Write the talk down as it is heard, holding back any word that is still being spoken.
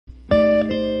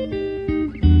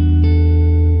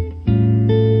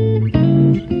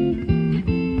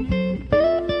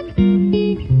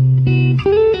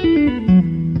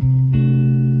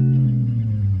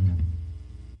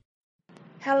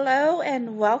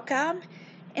welcome.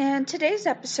 In today's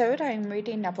episode, I am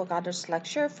reading Neville Goddard's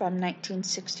lecture from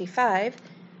 1965,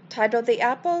 titled The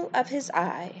Apple of His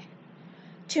Eye.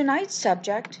 Tonight's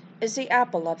subject is the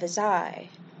apple of his eye.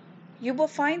 You will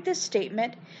find this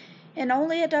statement in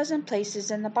only a dozen places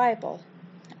in the Bible,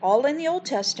 all in the Old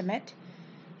Testament.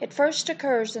 It first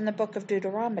occurs in the book of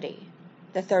Deuteronomy,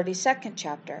 the 32nd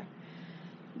chapter.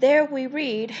 There we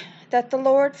read that the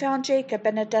Lord found Jacob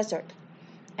in a desert,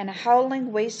 in a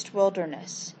howling waste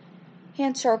wilderness. He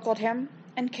encircled him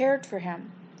and cared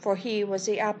for he was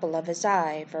the apple of his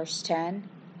eye, verse 10.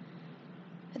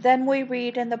 Then we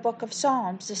read in the book of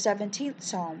Psalms, the 17th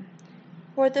Psalm,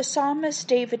 where the psalmist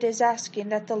David is asking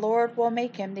that the Lord will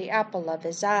make him the apple of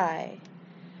his eye.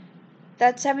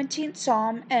 That 17th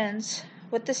Psalm ends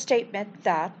with the statement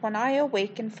that, when I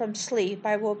awaken from sleep,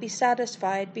 I will be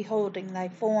satisfied beholding thy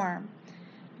form,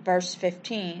 verse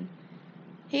 15.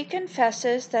 He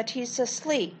confesses that he's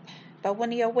asleep, but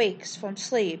when he awakes from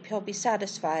sleep, he'll be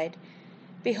satisfied,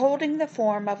 beholding the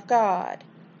form of God.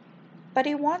 But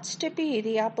he wants to be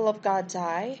the apple of God's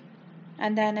eye.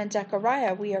 And then in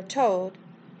Zechariah we are told,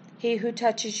 he who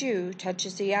touches you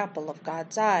touches the apple of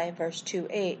God's eye, verse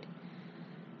 2:8.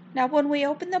 Now when we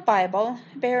open the Bible,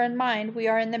 bear in mind we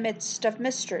are in the midst of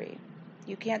mystery.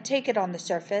 You can't take it on the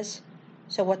surface.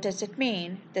 So what does it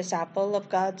mean, this apple of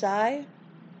God's eye?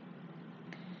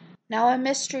 Now a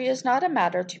mystery is not a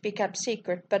matter to be kept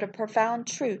secret, but a profound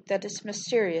truth that is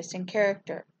mysterious in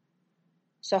character.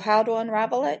 So how to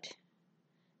unravel it?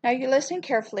 Now you listen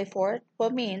carefully, for it will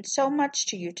mean so much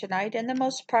to you tonight in the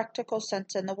most practical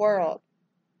sense in the world.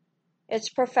 It's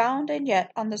profound, and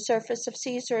yet on the surface of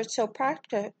Caesar it's so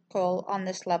practical on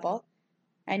this level,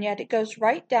 and yet it goes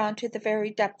right down to the very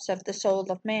depths of the soul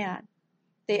of man.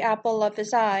 The apple of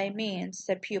his eye means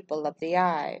the pupil of the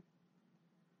eye.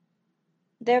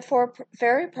 Therefore,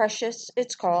 very precious,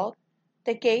 it's called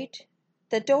the gate,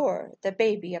 the door, the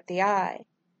baby of the eye.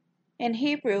 In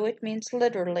Hebrew, it means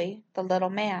literally the little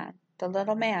man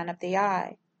of the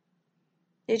eye.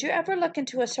 Did you ever look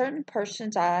into a certain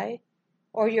person's eye,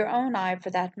 or your own eye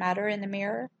for that matter, in the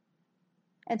mirror,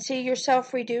 and see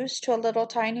yourself reduced to a little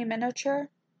tiny miniature?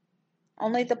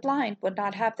 Only the blind would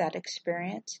not have that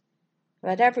experience,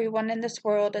 but everyone in this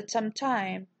world at some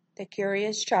time, the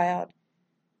curious child.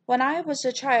 When I was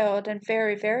a child and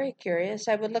very, very curious,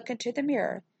 I would look into the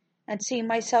mirror and see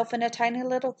myself in a tiny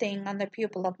little thing on the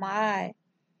pupil of my eye.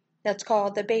 That's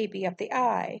called the baby of the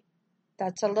eye.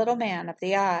 That's a little man of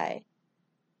the eye.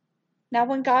 Now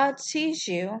when God sees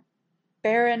you,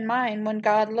 bear in mind when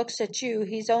God looks at you,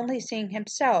 he's only seeing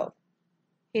himself.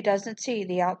 He doesn't see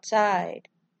the outside.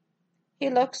 He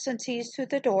looks and sees through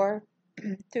the door,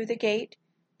 through the gate,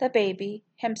 the baby,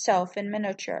 himself in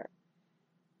miniature.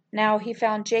 Now he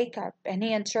found Jacob, and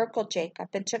he encircled Jacob,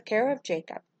 and took care of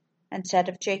Jacob, and said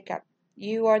of Jacob,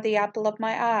 You are the apple of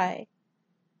my eye.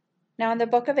 Now in the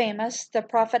book of Amos, the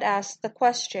prophet asks the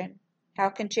question, How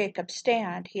can Jacob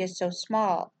stand? He is so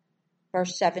small.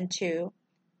 Verse 7:2.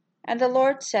 And the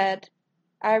Lord said,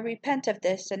 I repent of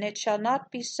this, and it shall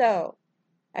not be so.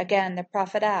 Again the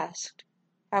prophet asked,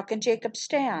 How can Jacob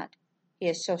stand? He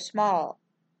is so small.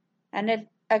 And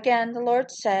again the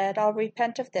Lord said, I'll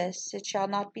repent of this, it shall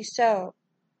not be so.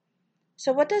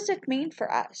 So what does it mean for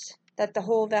us that the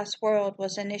whole vast world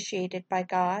was initiated by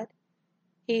God?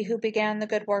 He who began the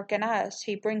good work in us,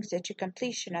 he brings it to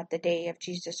completion at the day of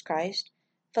Jesus Christ.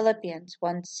 Philippians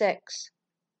 1:6.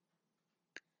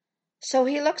 So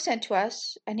he looks into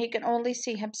us, and he can only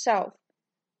see himself.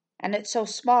 And it's so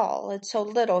small, it's so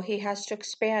little, he has to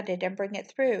expand it and bring it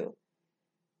through.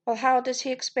 Well, how does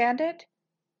he expand it?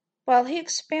 Well, he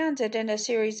expands it in a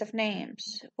series of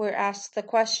names. We're asked the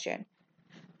question,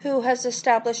 Who has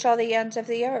established all the ends of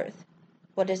the earth?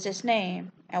 What is his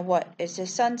name, and what is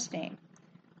his son's name?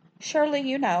 Surely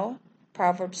you know,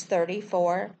 Proverbs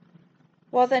 34.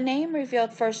 Well, the name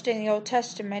revealed first in the Old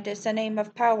Testament is the name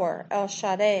of power, El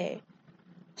Shaddai.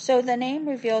 So the name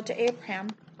revealed to Abraham,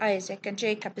 Isaac, and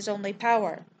Jacob is only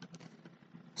power.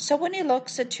 So when he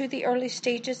looks into the early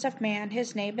stages of man,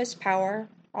 his name is power,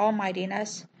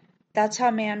 almightiness. That's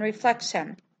how man reflects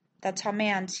him. That's how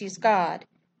man sees God,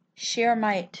 sheer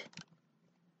might.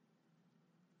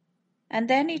 And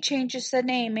then he changes the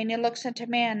name and he looks into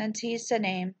man and sees the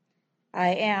name,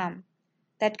 I am.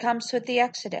 That comes with the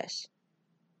Exodus.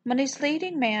 When he's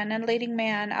leading man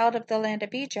out of the land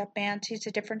of Egypt, man sees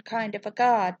a different kind of a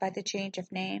God by the change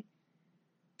of name.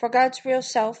 For God's real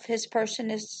self, his person,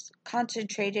 is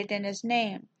concentrated in his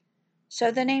name.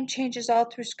 So the name changes all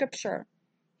through Scripture.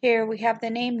 Here we have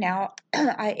the name now,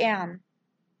 I am.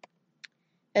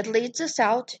 It leads us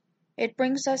out. It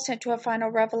brings us into a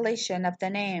final revelation of the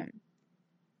name.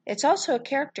 It's also a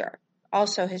character,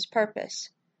 also his purpose.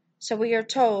 So we are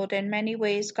told in many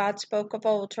ways God spoke of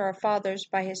old to our fathers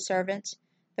by his servants,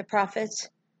 the prophets,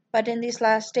 but in these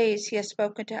last days he has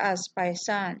spoken to us by his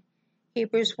Son.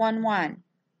 Hebrews 1:1.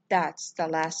 That's the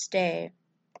last day.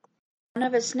 One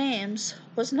of his names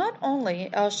was not only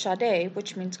El Shaddai,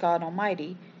 which means God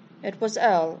Almighty, it was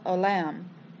El Olam,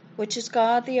 which is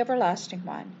God the Everlasting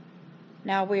One.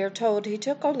 Now we are told he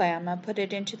took Olam and put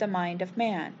it into the mind of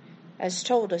man, as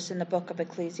told us in the book of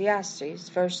Ecclesiastes,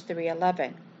 verse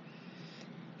 3:11.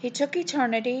 He took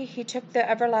eternity, he took the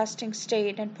everlasting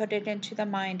state and put it into the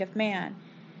mind of man.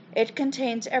 It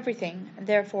contains everything,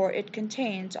 therefore it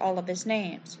contains all of his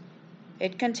names.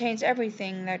 It contains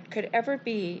everything that could ever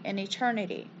be in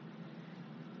eternity.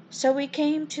 So we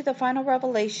came to the final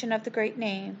revelation of the great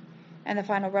name, and the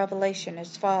final revelation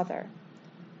is Father.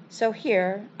 So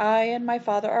here, I and my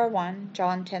Father are one,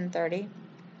 John 10:30.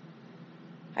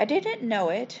 I didn't know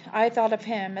it. I thought of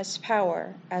him as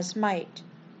power, as might.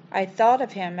 I thought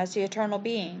of him as the eternal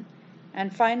being.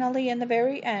 And finally, in the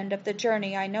very end of the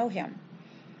journey, I know him.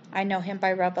 I know him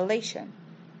by revelation,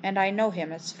 and I know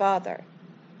him as Father.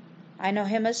 I know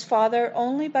him as Father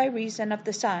only by reason of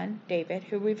the Son, David,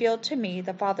 who revealed to me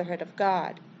the fatherhood of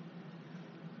God.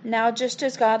 Now, just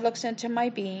as God looks into my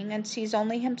being and sees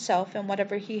only himself in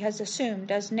whatever he has assumed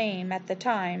as name at the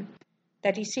time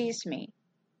that he sees me,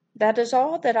 that is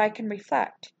all that I can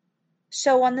reflect.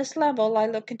 So on this level, I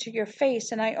look into your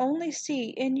face and I only see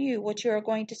in you what you are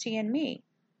going to see in me.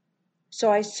 So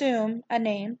I assume a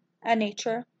name, a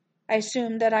nature. I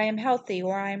assume that I am healthy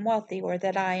or I am wealthy or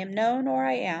that I am known or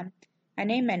I am. I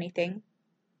name anything.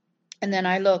 And then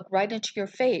I look right into your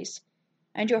face,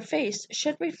 and your face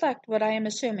should reflect what I am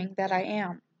assuming that I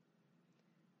am.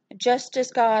 Just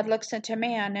as God looks into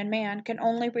man, and man can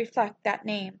only reflect that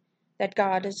name that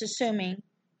God is assuming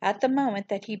at the moment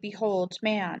that he beholds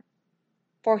man.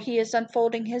 For he is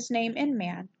unfolding his name in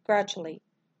man, gradually,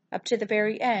 up to the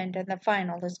very end, and the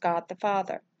final is God the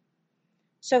Father.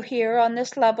 So here, on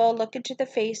this level, look into the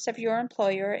face of your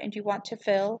employer and you want to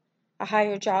fill a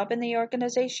higher job in the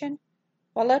organization?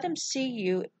 Well, let him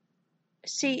see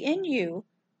in you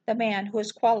the man who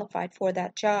is qualified for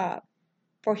that job,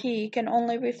 for he can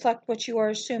only reflect what you are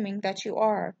assuming that you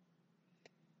are.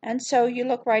 And so you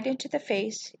look right into the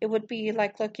face. It would be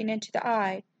like looking into the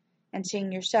eye and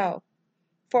seeing yourself.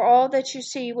 For all that you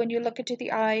see when you look into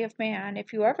the eye of man,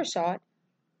 if you ever saw it,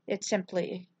 it's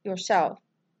simply yourself.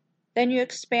 Then you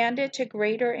expand it to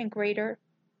greater and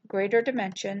greater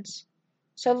dimensions.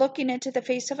 So looking into the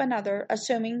face of another,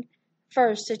 assuming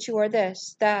first that you are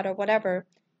this, that, or whatever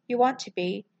you want to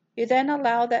be, you then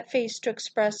allow that face to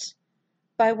express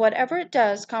by whatever it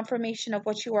does confirmation of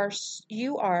what you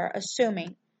are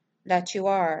assuming that you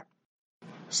are.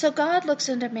 So God looks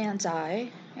into man's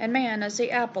eye, and man is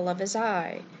the apple of his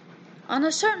eye. On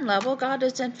a certain level, God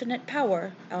is infinite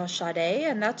power, El Shaddai,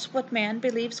 and that's what man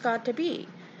believes God to be.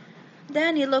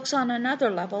 Then he looks on another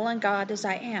level, and God is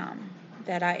I am,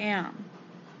 that I am.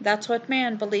 That's what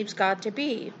man believes God to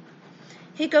be.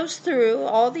 He goes through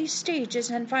all these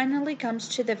stages and finally comes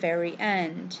to the very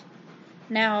end.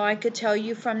 Now, I could tell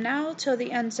you from now till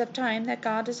the ends of time that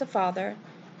God is a Father,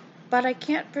 but I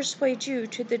can't persuade you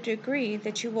to the degree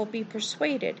that you will be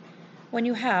persuaded when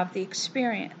you have the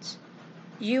experience.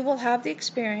 You will have the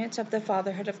experience of the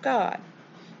fatherhood of God.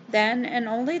 Then and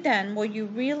only then will you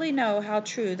really know how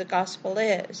true the gospel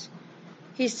is.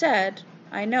 He said,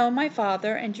 I know my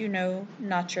Father, and you know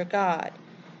not your God.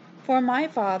 For my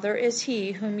Father is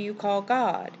he whom you call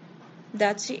God.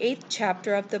 That's the 8th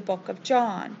chapter of the book of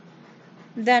John.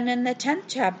 Then in the 10th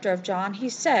chapter of John, he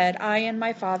said, I and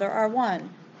my Father are one.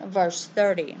 Verse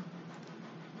 30.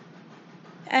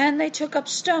 And they took up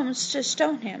stones to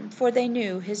stone him, for they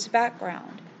knew his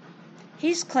background.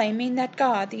 He's claiming that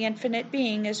God, the infinite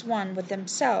being, is one with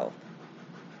himself.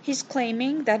 He's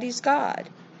claiming that he's God.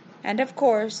 And of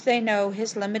course, they know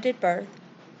his limited birth,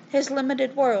 his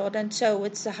limited world, and so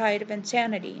it's the height of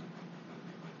insanity.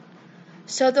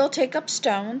 So they'll take up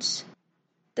stones,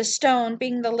 the stone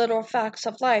being the literal facts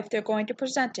of life they're going to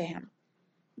present to him,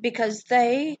 because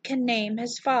they can name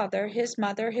his father, his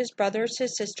mother, his brothers,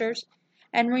 his sisters,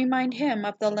 and remind him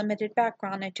of the limited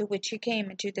background into which he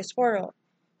came into this world.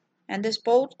 And this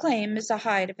bold claim is the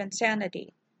height of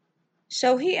insanity.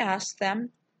 So he asked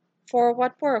them, For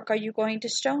what work are you going to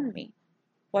stone me?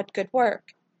 What good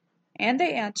work? And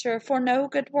they answer, For no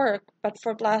good work, but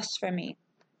for blasphemy.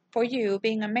 For you,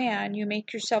 being a man, you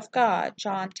make yourself God.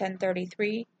 John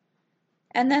 10:33.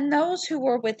 And then those who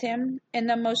were with him in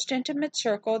the most intimate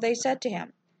circle, they said to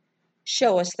him,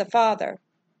 Show us the Father.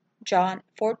 John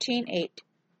 14:8.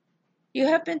 You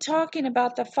have been talking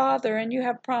about the Father, and you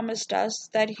have promised us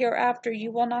that hereafter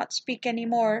you will not speak any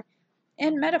more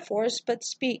in metaphors, but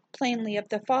speak plainly of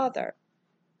the Father.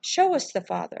 Show us the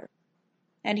Father.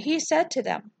 And he said to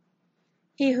them,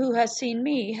 He who has seen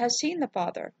me has seen the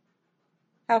Father.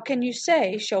 How can you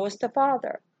say, Show us the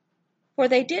Father? For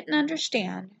they didn't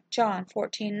understand John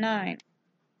 14:9.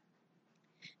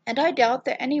 And I doubt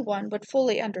that anyone would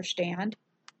fully understand.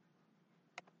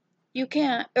 You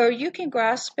can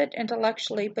grasp it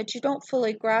intellectually, but you don't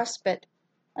fully grasp it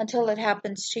until it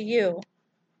happens to you.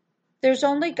 There's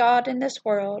only God in this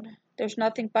world. There's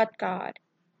nothing but God.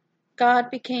 God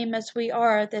became as we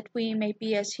are that we may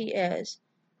be as he is.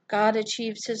 God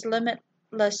achieves his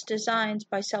limitless designs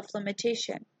by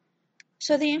self-limitation.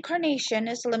 So the incarnation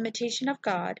is a limitation of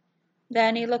God.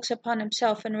 Then he looks upon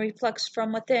himself and reflects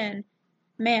from within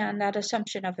man that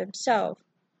assumption of himself.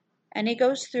 And he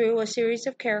goes through a series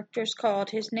of characters called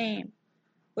his name,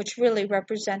 which really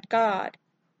represent God.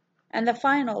 And the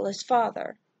final is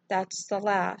Father. That's the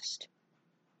last.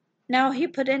 Now he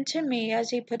put into me,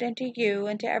 as he put into you,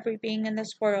 into every being in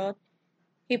this world,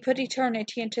 he put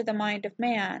eternity into the mind of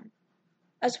man.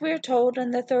 As we are told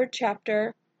in the 3rd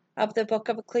chapter of the book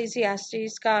of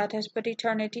Ecclesiastes, God has put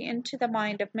eternity into the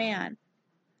mind of man,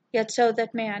 yet so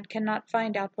that man cannot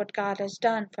find out what God has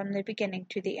done from the beginning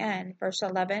to the end. Verse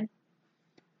 11.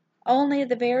 Only at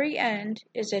the very end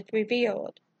is it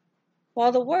revealed.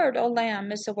 While the word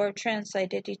olam is the word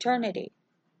translated eternity,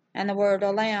 and the word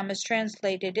olam is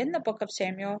translated in the book of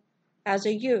Samuel as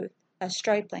a youth, a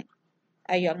stripling,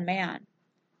 a young man.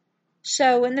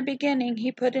 So in the beginning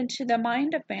he put into the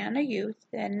mind of man a youth,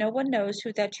 and no one knows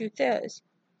who that youth is.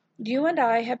 You and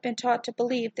I have been taught to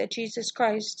believe that Jesus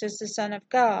Christ is the Son of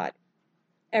God.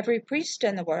 Every priest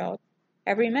in the world,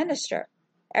 every minister,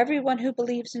 everyone who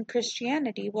believes in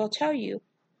Christianity will tell you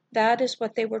that is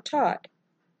what they were taught.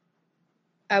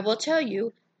 I will tell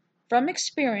you from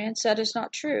experience that is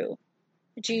not true.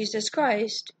 Jesus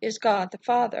Christ is God the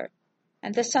Father,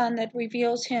 and the Son that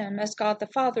reveals him as God the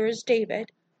Father is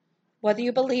David. Whether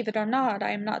you believe it or not,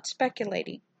 I am not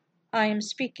speculating. I am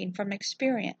speaking from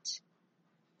experience.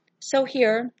 So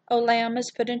here, olam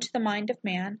is put into the mind of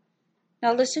man.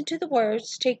 Now listen to the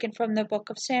words taken from the book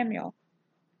of Samuel.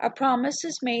 A promise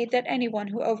is made that anyone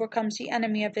who overcomes the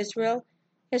enemy of Israel,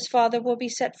 his father will be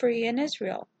set free in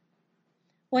Israel.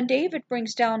 When David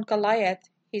brings down Goliath,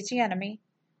 he's the enemy,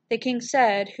 the king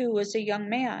said, Who is the young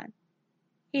man?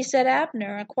 He said,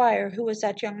 Abner. Inquire, who is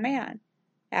that young man?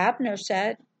 Abner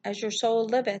said, As your soul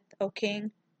liveth, O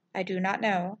king, I do not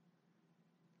know.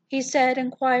 He said,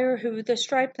 Inquire who the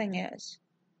stripling is.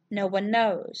 No one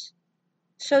knows.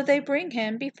 So they bring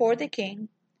him before the king.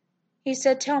 He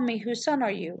said, Tell me, whose son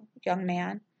are you, young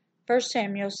man? 1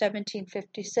 Samuel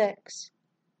 17:56.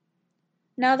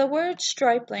 Now the word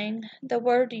stripling, the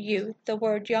word youth, the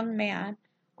word young man,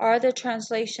 are the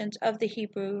translations of the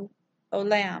Hebrew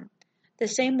olam, the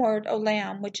same word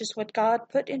olam which is what God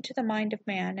put into the mind of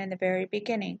man in the very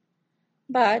beginning,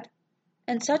 but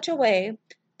in such a way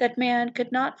that man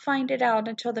could not find it out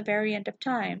until the very end of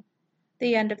time,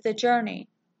 the end of the journey.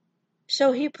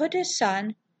 So he put his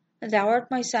son, Thou art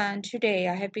my son, today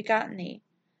I have begotten thee,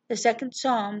 the 2nd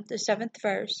Psalm, the 7th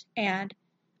verse, and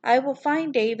I will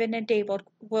find David, and David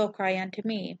will cry unto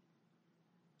me.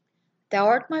 Thou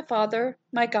art my Father,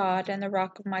 my God, and the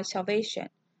rock of my salvation,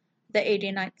 the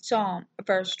 89th Psalm,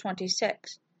 verse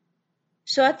 26.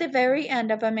 So at the very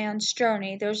end of a man's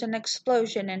journey there's an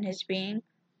explosion in his being,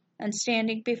 and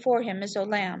standing before him is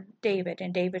olam, David,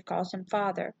 and David calls him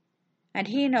Father. And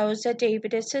he knows that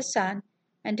David is his son,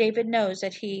 and David knows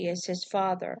that he is his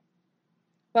father.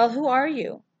 Well, who are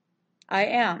you? I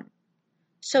am.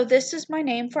 So this is my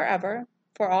name forever,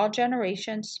 for all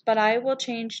generations, but I will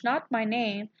change not my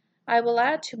name, I will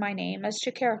add to my name as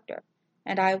to character,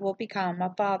 and I will become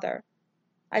a father.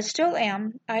 I still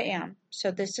am, I am,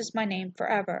 so this is my name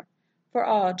forever, for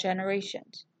all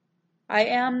generations. I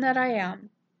am that I am.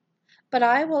 But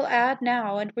I will add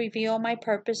now and reveal my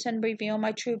purpose and reveal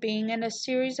my true being in a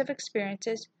series of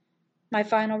experiences. My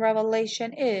final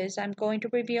revelation is I'm going to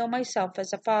reveal myself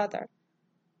as a father.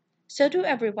 So to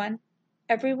everyone.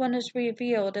 Everyone is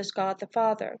revealed as God the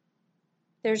Father.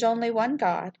 There's only one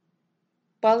God.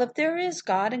 Well, if there is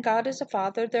God and God is a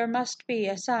father, there must be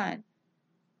a son.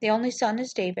 The only son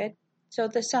is David, so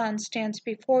the son stands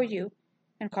before you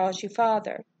and calls you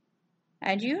Father.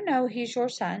 And you know he's your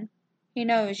son. He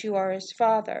knows you are his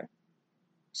father.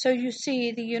 So you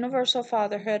see the universal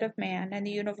fatherhood of man and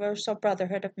the universal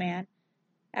brotherhood of man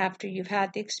after you've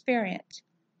had the experience.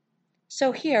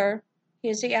 So here, he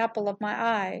is the apple of my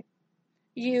eye.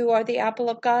 You are the apple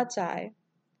of God's eye.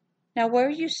 Now where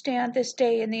you stand this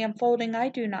day in the unfolding I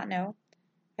do not know.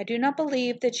 I do not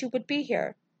believe that you would be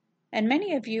here, and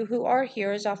many of you who are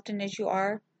here as often as you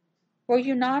are, were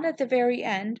you not at the very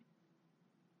end?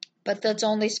 But that's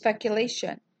only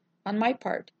speculation. On my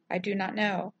part, I do not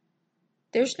know.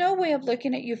 There's no way of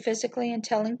looking at you physically and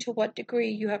telling to what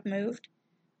degree you have moved.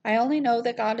 I only know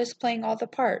that God is playing all the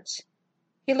parts.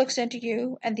 He looks into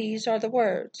you, and these are the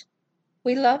words.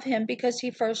 We love him because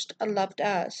he first loved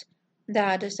us.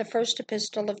 That is the first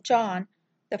epistle of John,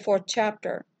 the 4th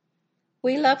chapter.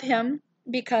 We love him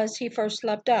because he first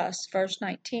loved us, verse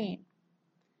 19.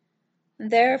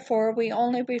 Therefore, we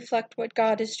only reflect what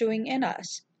God is doing in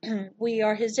us. We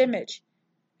are his image,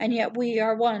 and yet we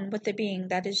are one with the being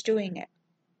that is doing it.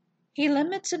 He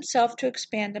limits himself to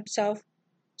expand himself,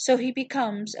 so he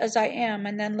becomes as I am,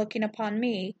 and then looking upon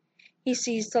me, he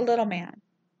sees the little man.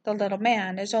 The little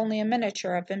man is only a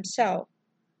miniature of himself.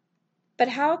 But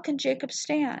how can Jacob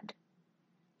stand?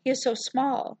 He is so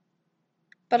small.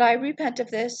 But I repent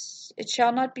of this, it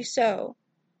shall not be so.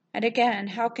 And again,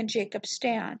 how can Jacob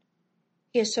stand?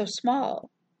 He is so small.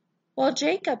 Well,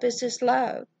 Jacob is his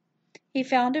love. He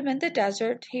found him in the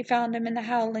desert, he found him in the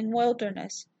howling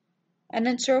wilderness, and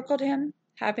encircled him.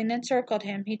 Having encircled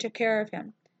him, he took care of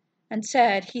him, and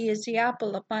said, He is the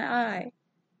apple of my eye.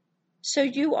 So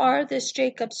you are this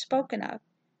Jacob spoken of,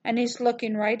 and he's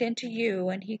looking right into you,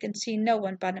 and he can see no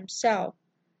one but himself.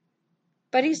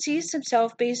 But he sees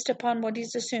himself based upon what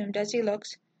he's assumed as he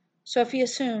looks. So if he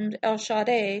assumed El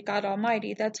Shaddai, God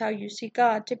Almighty, that's how you see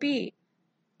God to be.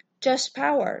 Just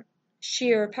power,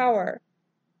 sheer power.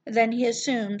 Then he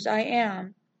assumes I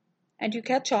am. And you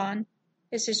catch on.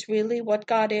 Is this really what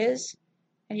God is?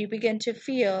 And you begin to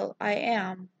feel I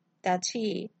am. That's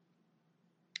he.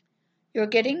 You're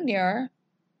getting nearer.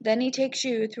 Then he takes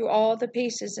you through all the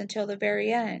paces until the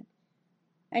very end.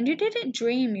 And you didn't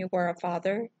dream you were a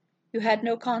father. You had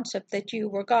no concept that you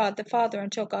were God the Father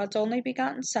until God's only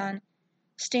begotten Son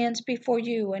stands before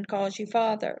you and calls you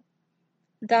Father.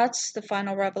 That's the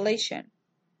final revelation.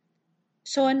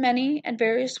 So in many and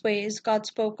various ways God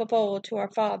spoke of old to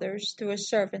our fathers through his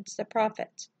servants the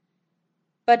prophets.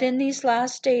 But in these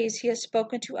last days he has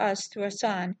spoken to us through a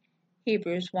Son,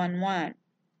 Hebrews 1:1.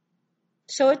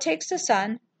 So it takes a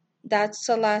Son, that's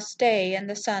the last day, and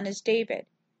the Son is David.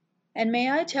 And may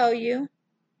I tell you,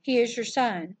 he is your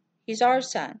Son, he's our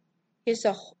Son,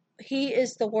 he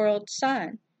is the world's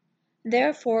Son.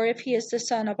 Therefore, if he is the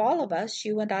Son of all of us,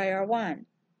 you and I are one.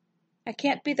 I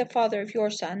can't be the father of your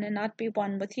son and not be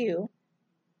one with you.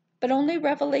 But only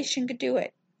revelation could do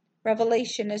it.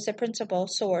 Revelation is the principal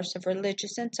source of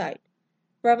religious insight.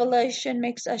 Revelation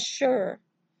makes us sure.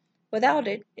 Without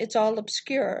it, it's all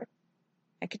obscure.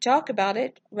 I could talk about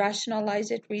it,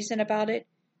 rationalize it, reason about it,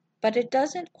 but it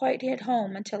doesn't quite hit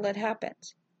home until it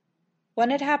happens. When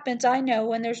it happens, I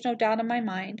know, and there's no doubt in my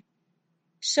mind.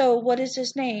 So, what is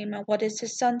his name, and what is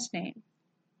his son's name?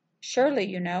 Surely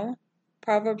you know.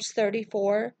 Proverbs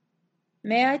 34.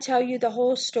 May I tell you the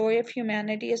whole story of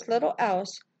humanity is little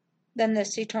else than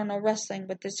this eternal wrestling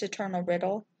with this eternal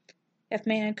riddle, if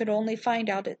man could only find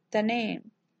out the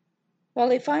name. Well,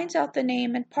 he finds out the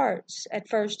name in parts. At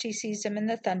first he sees him in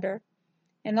the thunder,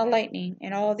 in the lightning,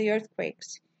 in all the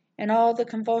earthquakes, in all the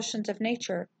convulsions of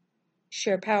nature,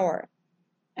 sheer power.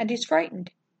 And he's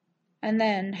frightened. And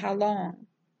then, how long?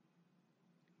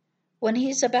 When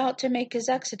he's about to make his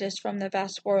exodus from the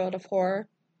vast world of horror,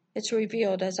 it's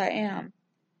revealed as I am.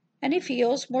 And he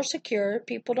feels more secure.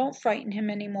 People don't frighten him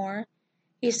any more.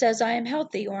 He says, I am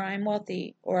healthy, or I am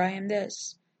wealthy, or I am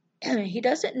this. He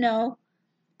doesn't know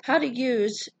how to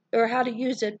use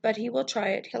it, but he will try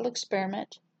it. He'll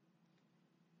experiment.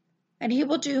 And he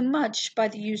will do much by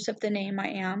the use of the name I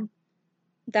am.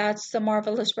 That's the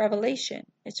marvelous revelation.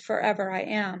 It's forever I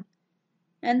am.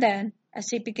 And then, as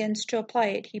he begins to apply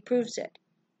it, he proves it.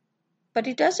 But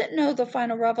he doesn't know the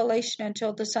final revelation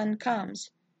until the Son comes,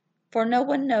 for no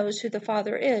one knows who the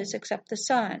Father is except the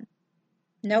Son.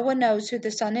 No one knows who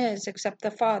the Son is except the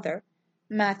Father.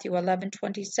 Matthew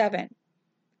 11:27.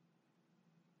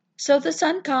 So the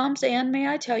Son comes, and may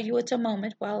I tell you, it's a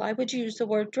moment, well, I would use the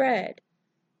word dread,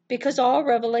 because all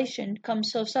revelation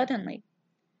comes so suddenly.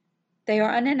 They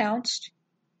are unannounced,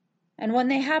 and when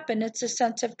they happen, it's a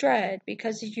sense of dread,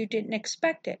 because you didn't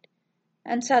expect it,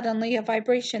 and suddenly a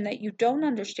vibration that you don't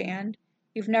understand,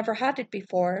 you've never had it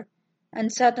before,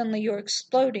 and suddenly you're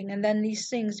exploding, and then these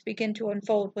things begin to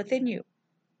unfold within you.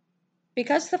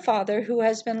 Because the Father, who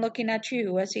has been looking at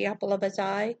you as the apple of his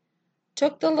eye,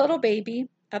 took the little baby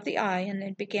of the eye and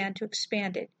then began to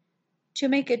expand it, to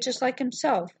make it just like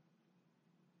himself.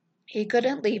 He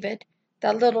couldn't leave it,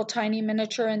 that little tiny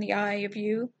miniature in the eye of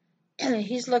you.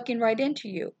 He's looking right into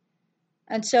you.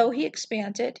 And so he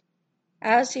expands it.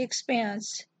 As he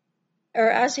expands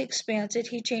it,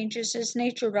 he changes his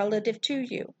nature relative to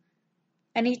you,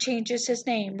 and he changes his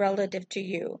name relative to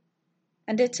you.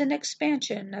 And it's an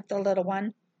expansion of the little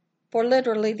one, for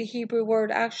literally the Hebrew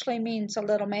word actually means a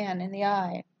little man in the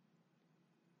eye.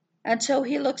 And so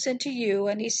he looks into you,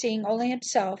 and he's seeing only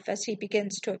himself as he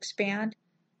begins to expand.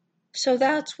 So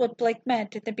that's what Blake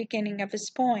meant at the beginning of his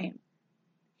poem.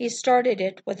 He started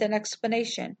it with an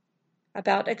explanation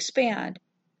about expand.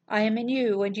 I am in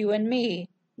you, and you in me,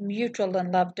 mutual in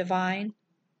love divine.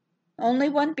 Only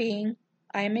one being,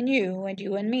 I am in you, and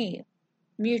you in me,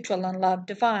 mutual in love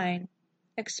divine.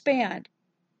 Expand.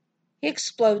 He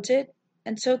explodes it,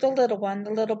 and so the little one,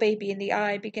 the little baby in the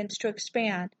eye, begins to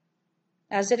expand.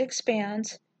 As it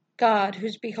expands, God,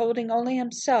 who's beholding only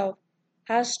himself,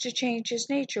 has to change his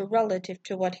nature relative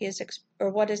to what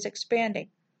is expanding.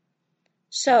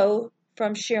 So,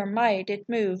 from sheer might, it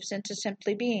moves into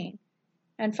simply being,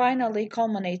 and finally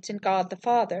culminates in God the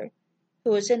Father,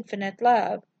 who is infinite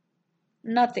love,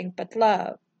 nothing but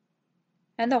love,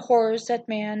 and the horrors that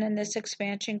man in this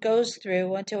expansion goes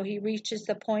through until he reaches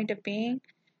the point of being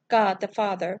God the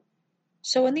Father.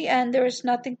 So in the end there is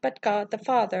nothing but God the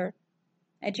Father,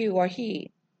 and you are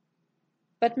He.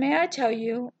 But may I tell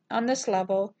you, on this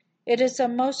level, it is a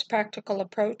most practical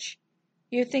approach.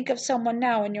 You think of someone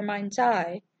now in your mind's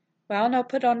eye. Well, now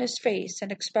put on his face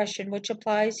an expression which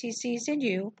implies he sees in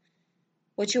you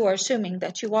what you are assuming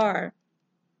that you are.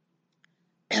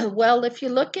 Well, if you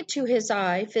look into his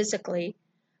eye physically,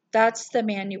 that's the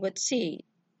man you would see.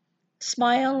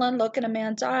 Smile and look in a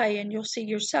man's eye, and you'll see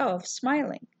yourself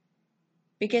smiling.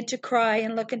 Begin to cry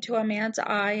and look into a man's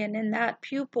eye, and in that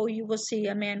pupil you will see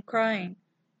a man crying.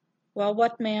 Well,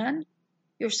 what man?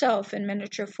 Yourself in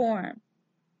miniature form.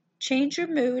 Change your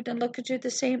mood and look into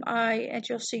the same eye, and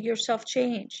you'll see yourself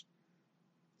changed.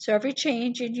 So every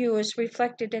change in you is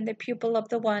reflected in the pupil of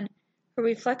the one who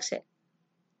reflects it.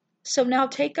 So now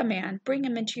take a man, bring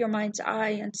him into your mind's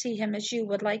eye, and see him as you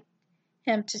would like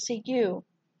him to see you.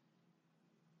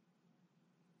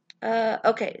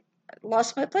 Okay,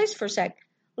 lost my place for a sec.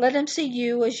 Let him see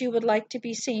you as you would like to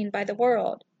be seen by the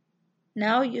world.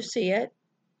 Now you see it.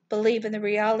 Believe in the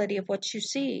reality of what you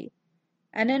see,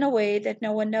 and in a way that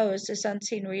no one knows, this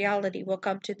unseen reality will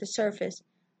come to the surface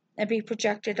and be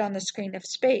projected on the screen of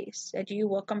space, and you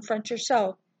will confront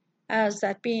yourself as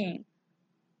that being.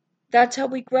 That's how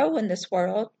we grow in this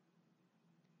world.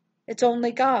 It's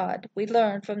only God. We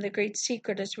learn from the great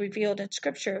secret as revealed in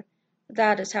Scripture.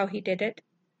 That is how he did it.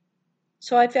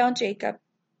 So I found Jacob.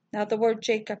 Now the word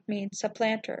Jacob means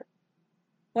supplanter.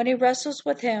 When he wrestles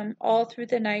with him all through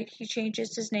the night, he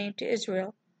changes his name to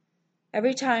Israel.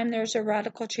 Every time there is a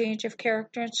radical change of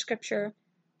character in Scripture,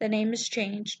 the name is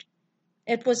changed.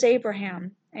 It was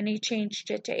Abraham, and he changed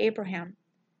it to Abraham.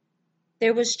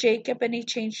 There was Jacob, and he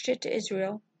changed it to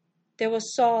Israel. There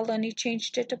was Saul, and he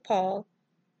changed it to Paul.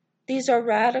 These are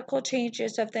radical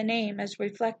changes of the name as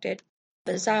reflected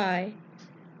as I.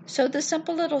 So the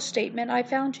simple little statement, I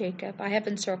found Jacob, I have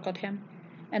encircled him,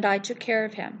 and I took care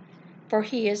of him. For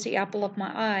he is the apple of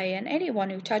my eye, and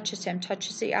anyone who touches him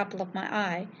touches the apple of my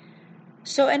eye.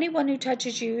 So anyone who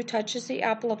touches you touches the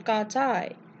apple of God's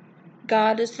eye.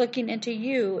 God is looking into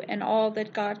you, and all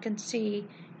that God can see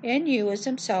in you is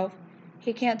himself.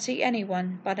 He can't see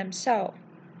anyone but himself.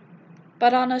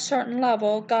 But on a certain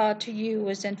level, God to you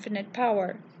is infinite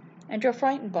power, and you're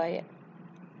frightened by it.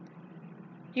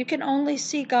 You can only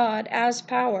see God as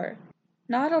power,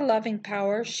 not a loving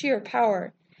power, sheer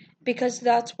power, because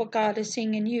that's what God is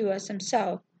seeing in you as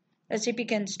himself, as he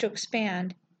begins to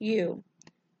expand you.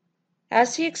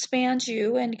 As he expands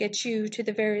you and gets you to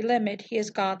the very limit, he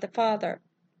is God the Father.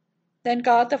 Then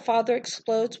God the Father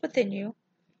explodes within you,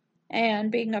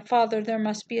 and being a father, there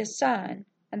must be a son,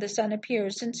 and the son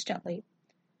appears instantly.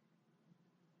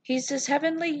 He's this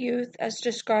heavenly youth as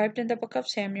described in the book of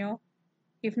Samuel.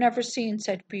 You've never seen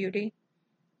such beauty.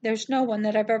 There's no one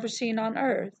that I've ever seen on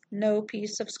earth, no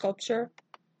piece of sculpture,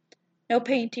 no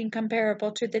painting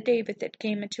comparable to the David that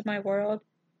came into my world.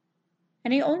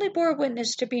 And he only bore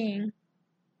witness to being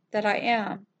that I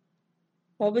am.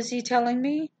 What was he telling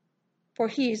me? For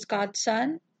he's God's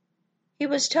son. He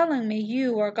was telling me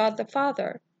you are God the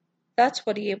Father. That's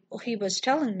what he was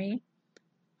telling me.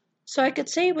 So I could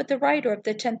say with the writer of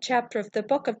the 10th chapter of the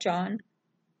book of John,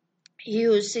 he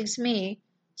who sees me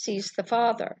sees the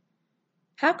Father.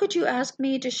 How could you ask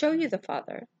me to show you the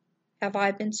Father? Have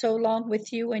I been so long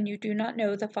with you and you do not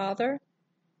know the Father?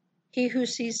 He who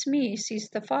sees me sees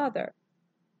the Father.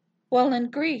 Well, in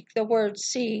Greek, the words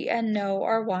see and know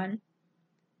are one.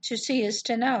 To see is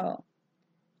to know.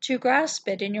 To grasp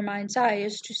it in your mind's eye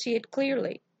is to see it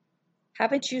clearly.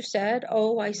 Haven't you said,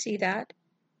 "Oh, I see that"?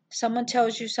 Someone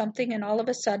tells you something and all of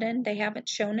a sudden they haven't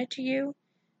shown it to you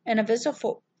in a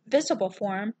visible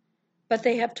form, but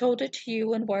they have told it to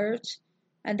you in words,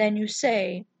 and then you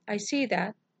say, "I see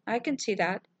that, I can see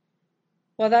that."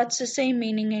 Well, that's the same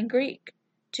meaning in Greek.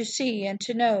 To see and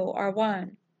to know are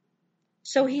one.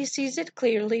 So he sees it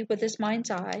clearly with his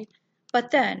mind's eye,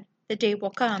 but then the day will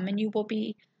come and you will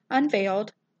be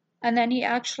unveiled, and then he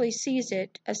actually sees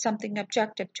it as something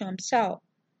objective to himself.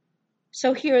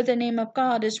 So here the name of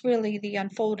God is really the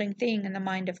unfolding thing in the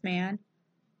mind of man.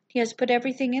 He has put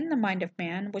everything in the mind of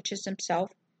man, which is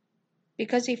himself,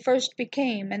 because he first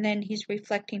became, and then he's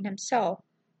reflecting himself.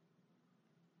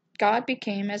 God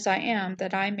became as I am,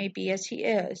 that I may be as he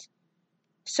is.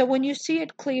 So when you see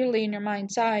it clearly in your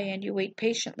mind's eye and you wait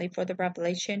patiently for the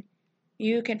revelation,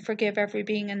 you can forgive every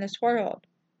being in this world.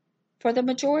 For the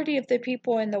majority of the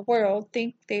people in the world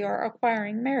think they are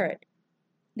acquiring merit.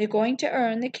 They're going to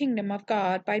earn the kingdom of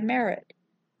God by merit.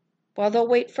 Well, they'll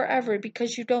wait forever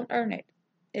because you don't earn it.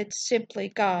 It's simply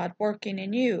God working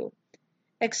in you,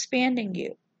 expanding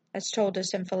you, as told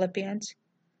us in Philippians.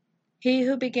 He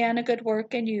who began a good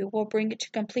work in you will bring it to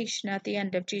completion at the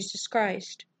end of Jesus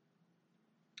Christ,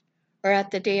 or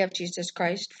at the day of Jesus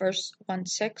Christ, verse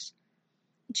 1:6.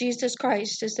 Jesus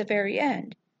Christ is the very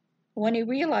end, when he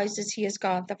realizes he is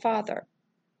God the Father.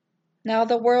 Now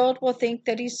the world will think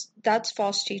that's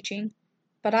false teaching,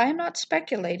 but I am not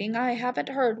speculating. I haven't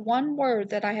heard one word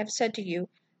that I have said to you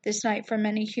this night from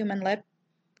any human lip.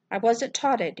 I wasn't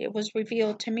taught it, it was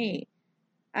revealed to me.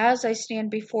 As I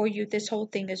stand before you, this whole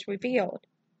thing is revealed.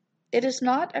 It is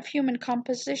not of human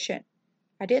composition.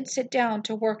 I didn't sit down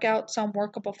to work out some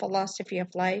workable philosophy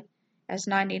of life, as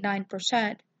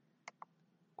 99%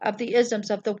 of the isms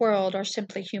of the world are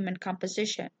simply human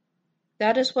composition.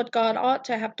 That is what God ought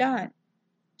to have done.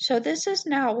 So this is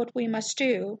now what we must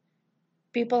do.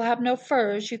 People have no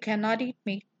furs, you cannot eat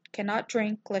meat, cannot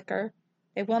drink liquor,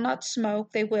 they will not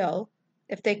smoke, they will,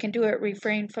 if they can do it,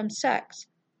 refrain from sex.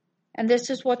 And this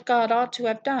is what God ought to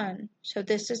have done, so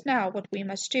this is now what we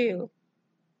must do.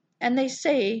 And they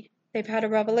say they've had a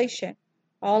revelation.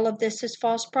 All of this is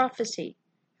false prophecy,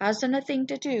 hasn't a thing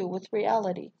to do with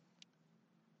reality.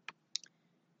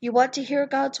 You want to hear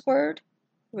God's word?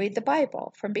 Read the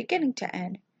Bible from beginning to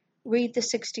end. Read the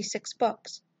 66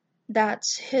 books.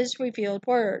 That's his revealed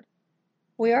word.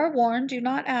 We are warned, do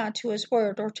not add to his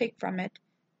word or take from it,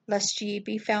 lest ye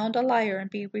be found a liar and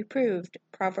be reproved.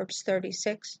 Proverbs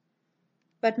 36.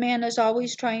 But man is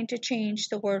always trying to change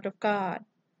the word of God.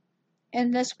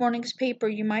 In this morning's paper,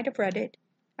 you might have read it.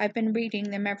 I've been reading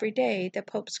them every day, the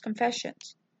Pope's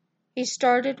Confessions. He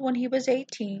started when he was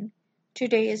 18.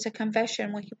 Today is a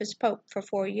confession when he was Pope for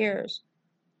 4 years.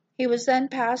 He was then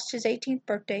past his 18th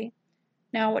birthday.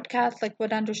 Now what Catholic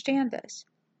would understand this?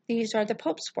 These are the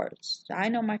Pope's words. I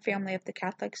know my family of the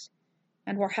Catholics,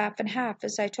 and we're half and half,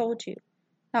 as I told you.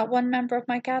 Not one member of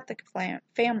my Catholic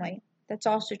family, that's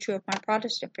also true of my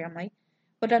Protestant family,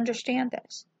 would understand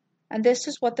this. And this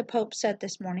is what the Pope said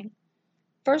this morning.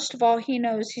 First of all, he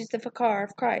knows he's the vicar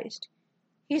of Christ.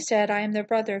 He said, I am the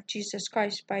brother of Jesus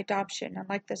Christ by adoption, and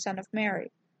like the Son of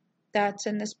Mary. That's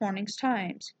in this morning's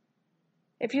Times.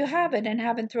 If you have it and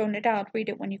haven't thrown it out, read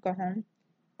it when you go home.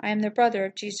 I am the brother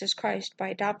of Jesus Christ by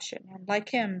adoption, and like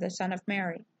him, the Son of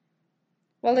Mary.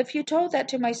 Well, if you told that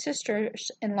to my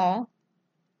sisters-in-law,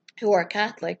 who are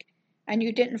Catholic, and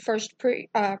you didn't first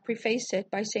preface it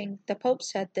by saying the Pope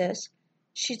said this,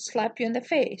 she'd slap you in the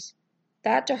face.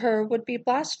 That to her would be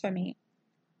blasphemy.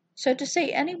 So to say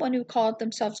anyone who called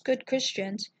themselves good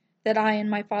Christians, that I and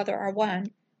my Father are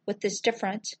one, with this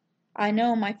difference, I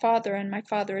know my Father, and my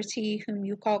Father is he whom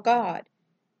you call God.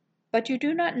 But you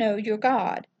do not know your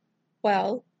God.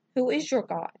 Well, who is your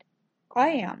God? I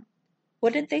am.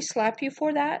 Wouldn't they slap you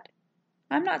for that?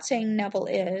 I'm not saying Neville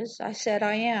is, I said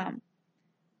I am.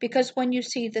 Because when you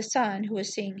see the Son, who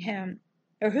is seeing him,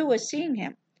 or who is seeing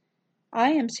him?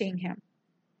 I am seeing him.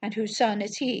 And whose son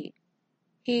is he?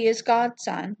 He is God's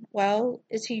son. Well,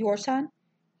 is he your son?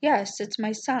 Yes, it's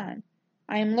my son.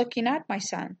 I am looking at my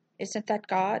son. Isn't that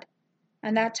God?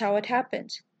 And that's how it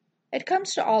happens. It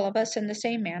comes to all of us in the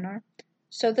same manner.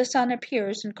 So the Son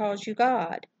appears and calls you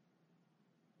God,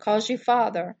 calls you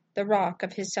Father, the rock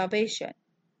of his salvation.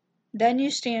 Then you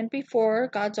stand before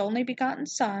God's only begotten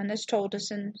Son, as told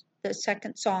us in the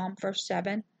 2nd Psalm, verse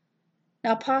 7.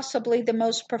 Now possibly the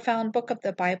most profound book of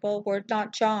the Bible, were it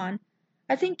not John.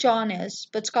 I think John is,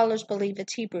 but scholars believe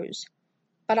it's Hebrews.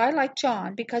 But I like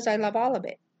John because I love all of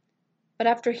it. But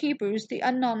after Hebrews, the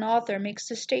unknown author makes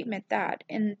the statement that,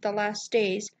 in the last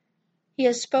days, he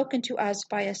has spoken to us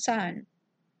by a Son.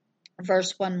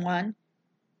 Verse 1:1.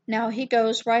 Now he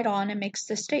goes right on and makes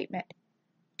the statement.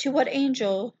 To what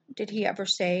angel did he ever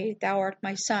say, "Thou art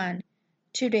my son,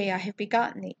 today I have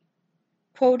begotten thee"?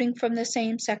 Quoting from the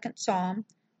same second psalm,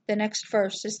 the next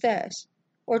verse is this.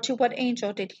 Or to what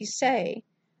angel did he say,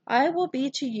 "I will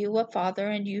be to you a father,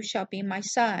 and you shall be my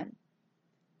son"?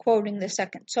 Quoting the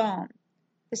second psalm,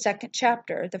 the second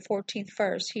chapter, the 14th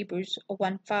verse, Hebrews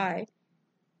 1:5.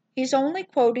 He's only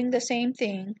quoting the same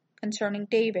thing concerning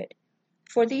David,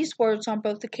 for these words on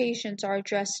both occasions are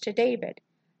addressed to David,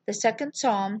 the second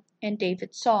psalm and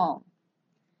David's psalm.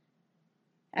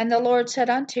 And the Lord said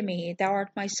unto me, Thou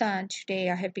art my son, today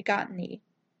I have begotten thee.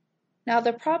 Now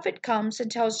the prophet comes and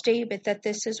tells David that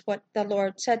this is what the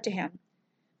Lord said to him.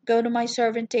 Go to my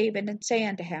servant David and say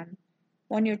unto him,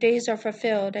 When your days are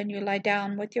fulfilled and you lie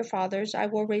down with your fathers, I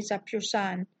will raise up your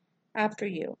son after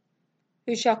you,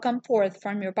 who shall come forth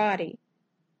from your body.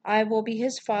 I will be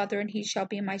his father, and he shall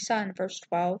be my son. Verse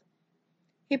 12.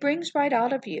 He brings right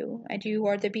out of you, and you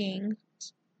are the beings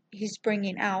he's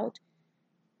bringing out.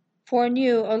 For in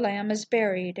you Olam is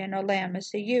buried, and Olam is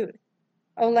the youth.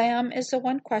 Olam is the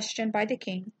one questioned by the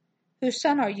king. Whose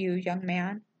son are you, young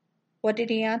man? What did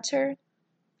he answer?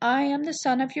 I am the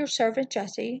son of your servant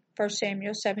Jesse. 1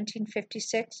 Samuel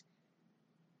 17:56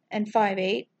 and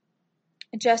 5:8.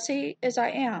 Jesse is I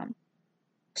am.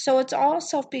 So it's all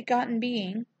self-begotten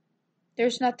being.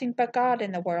 There's nothing but God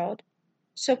in the world.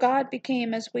 So God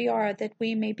became as we are, that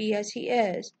we may be as he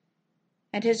is.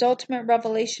 And his ultimate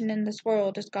revelation in this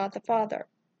world is God the Father.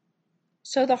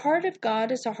 So the heart of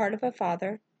God is the heart of a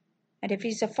father, and if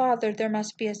he's a father, there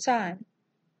must be a son.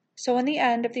 So in the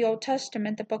end of the Old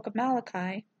Testament, the book of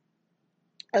Malachi,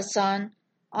 a son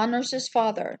honors his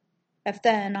father. If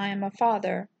then I am a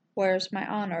father, where is my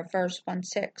honor? Verse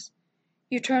 1:6.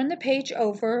 You turn the page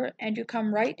over and you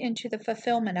come right into the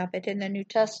fulfillment of it in the New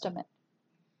Testament.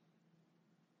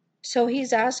 So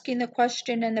he's asking the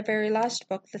question in the very last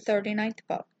book, the 39th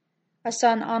book. A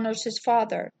son honors his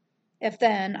father. If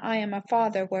then I am a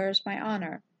father, where is my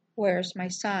honor? Where is my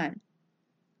son?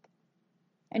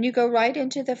 And you go right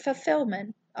into the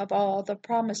fulfillment of all the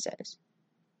promises.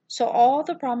 So all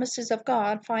the promises of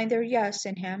God find their yes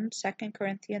in him, 2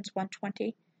 Corinthians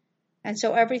 1:20. And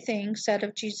so everything said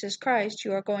of Jesus Christ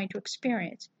you are going to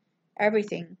experience.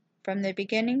 Everything from the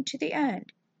beginning to the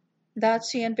end.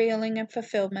 That's the unveiling and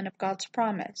fulfillment of God's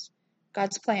promise,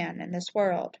 God's plan in this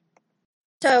world.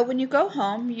 So when you go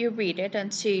home, you read it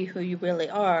and see who you really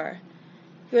are.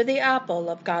 You're the apple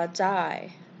of God's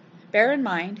eye. Bear in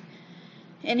mind,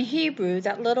 in Hebrew,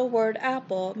 that little word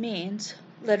apple means,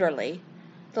 literally,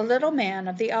 the little man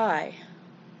of the eye.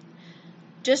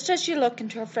 Just as you look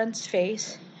into a friend's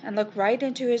face and look right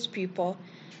into his pupil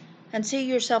and see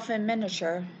yourself in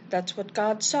miniature, that's what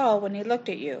God saw when he looked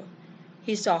at you.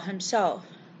 He saw himself.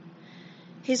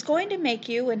 He's going to make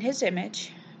you in his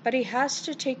image, but he has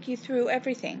to take you through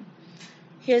everything.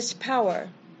 His power,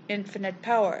 infinite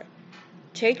power,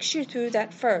 takes you through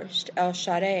that first, El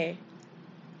Shaddai.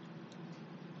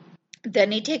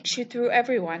 Then he takes you through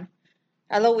everyone.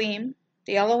 Elohim,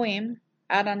 the Elohim,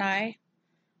 Adonai,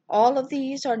 all of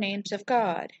these are names of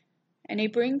God. And he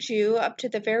brings you up to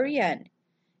the very end.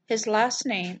 His last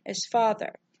name is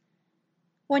Father.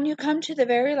 When you come to the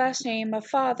very last name of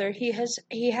Father, he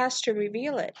has to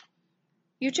reveal it.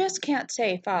 You just can't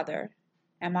say, Father.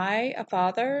 Am I a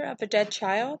father of a dead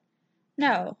child?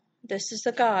 No, this is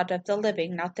the God of the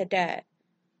living, not the dead.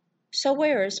 So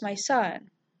where is my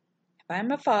son? If I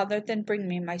am a father, then bring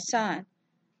me my son,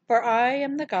 for I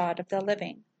am the God of the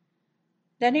living.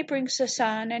 Then he brings the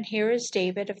son, and here is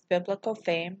David of biblical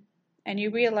fame, and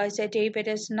you realize that David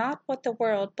is not what the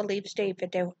world believes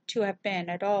David to have been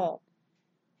at all.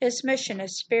 His mission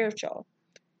is spiritual.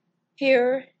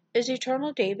 Here is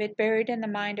eternal David buried in the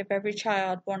mind of every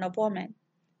child born of woman.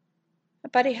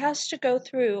 But he has to go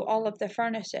through all of the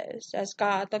furnaces, as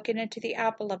God, looking into the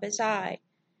apple of his eye,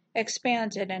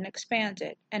 expands it and expands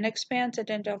it, and expands it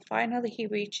until finally he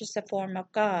reaches the form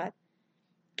of God.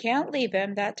 Can't leave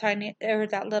him, that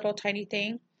little tiny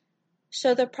thing.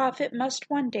 So the prophet must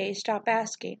one day stop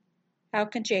asking, how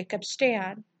can Jacob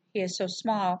stand? He is so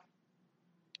small.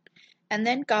 And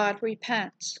then God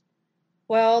repents.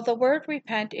 Well, the word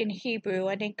repent in Hebrew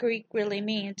and in Greek really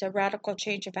means a radical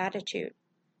change of attitude.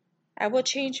 I will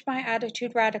change my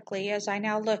attitude radically as I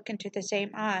now look into the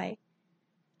same eye.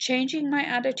 Changing my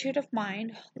attitude of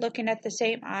mind, looking at the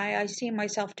same eye, I see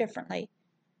myself differently.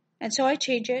 And so I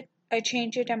change it,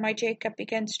 and my Jacob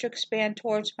begins to expand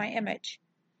towards my image.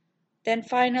 Then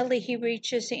finally he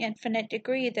reaches the infinite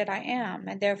degree that I am,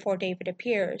 and therefore David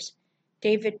appears.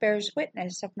 David bears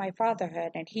witness of my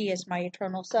fatherhood, and he is my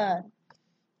eternal son.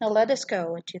 Now let us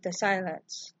go into the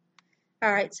silence.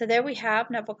 All right, so there we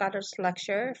have Neville Goddard's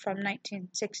lecture from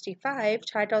 1965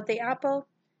 titled The Apple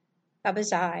of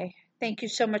His Eye. Thank you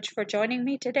so much for joining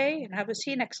me today, and I will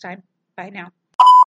see you next time. Bye now.